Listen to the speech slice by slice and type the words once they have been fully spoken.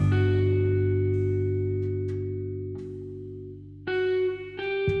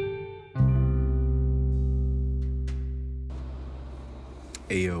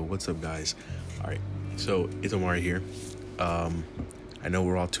Ayo, what's up, guys? All right, so it's Omari here. I know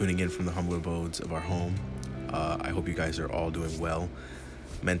we're all tuning in from the humble abodes of our home. I hope you guys are all doing well,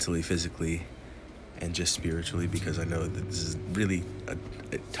 mentally, physically, and just spiritually, because I know that this is really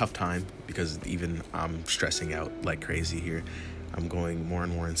a tough time, because even I'm stressing out like crazy here. I'm going more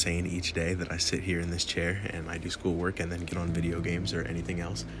and more insane each day that I sit here in this chair and I do schoolwork and then get on video games or anything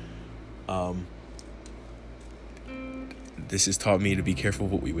else. This has taught me to be careful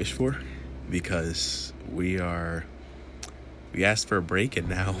what we wish for, because we asked for a break and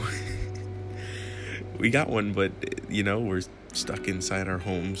now we got one, but we're stuck inside our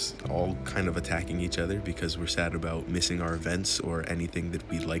homes, all kind of attacking each other because we're sad about missing our events or anything that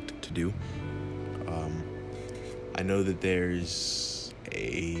we liked to do. I know that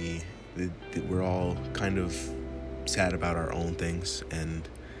that we're all kind of sad about our own things, and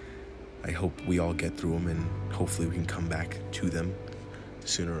I hope we all get through them, and hopefully we can come back to them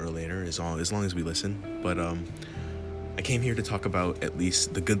sooner or later, as long as we listen. But I came here to talk about at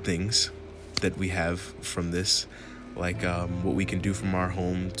least the good things that we have from this, like what we can do from our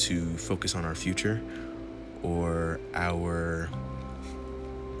home to focus on our future, or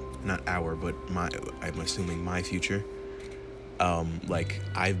I'm assuming my future. Like,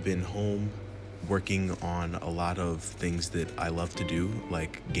 I've been home working on a lot of things that I love to do,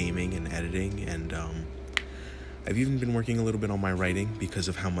 like gaming and editing, and I've even been working a little bit on my writing because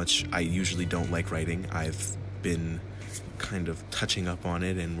of how much I usually don't like writing. I've been kind of touching up on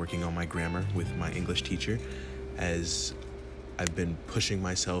it and working on my grammar with my English teacher, as I've been pushing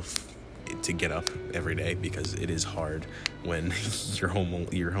myself to get up every day, because it is hard when you're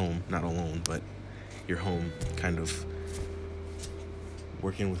home, not alone, but you're home kind of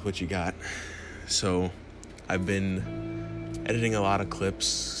working with what you got. So I've been editing a lot of clips,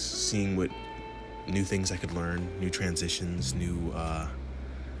 seeing what new things I could learn, new transitions, new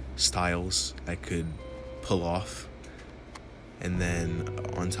styles I could pull off. And then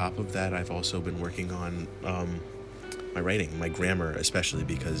on top of that, I've also been working on my writing, my grammar especially,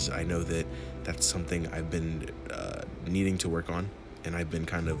 because I know that that's something I've been needing to work on, and I've been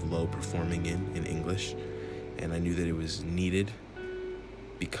kind of low performing in English, and I knew that it was needed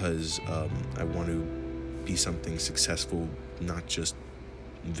because I want to be something successful, not just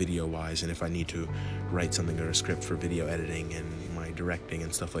video-wise. And if I need to write something or a script for video editing and my directing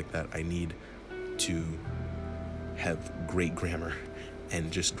and stuff like that, I need to have great grammar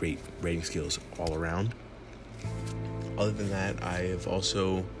and just great writing skills all around. Other than that, I have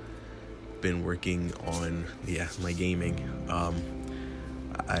also been working on my gaming.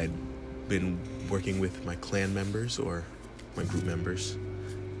 I've been working with my clan members, or my group members,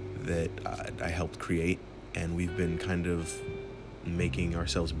 that I helped create, and we've been kind of making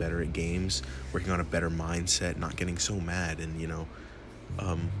ourselves better at games, working on a better mindset, not getting so mad, and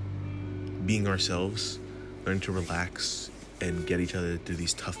being ourselves, learning to relax and get each other through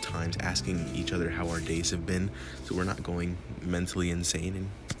these tough times, asking each other how our days have been, so we're not going mentally insane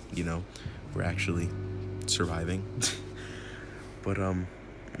and we're actually surviving. But I'm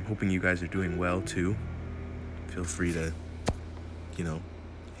hoping you guys are doing well too. Feel free to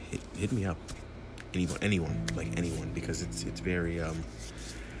hit me up, anyone, because it's very I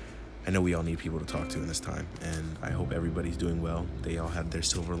know we all need people to talk to in this time, and I hope everybody's doing well. They all have their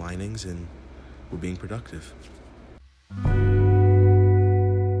silver linings, and we're being productive.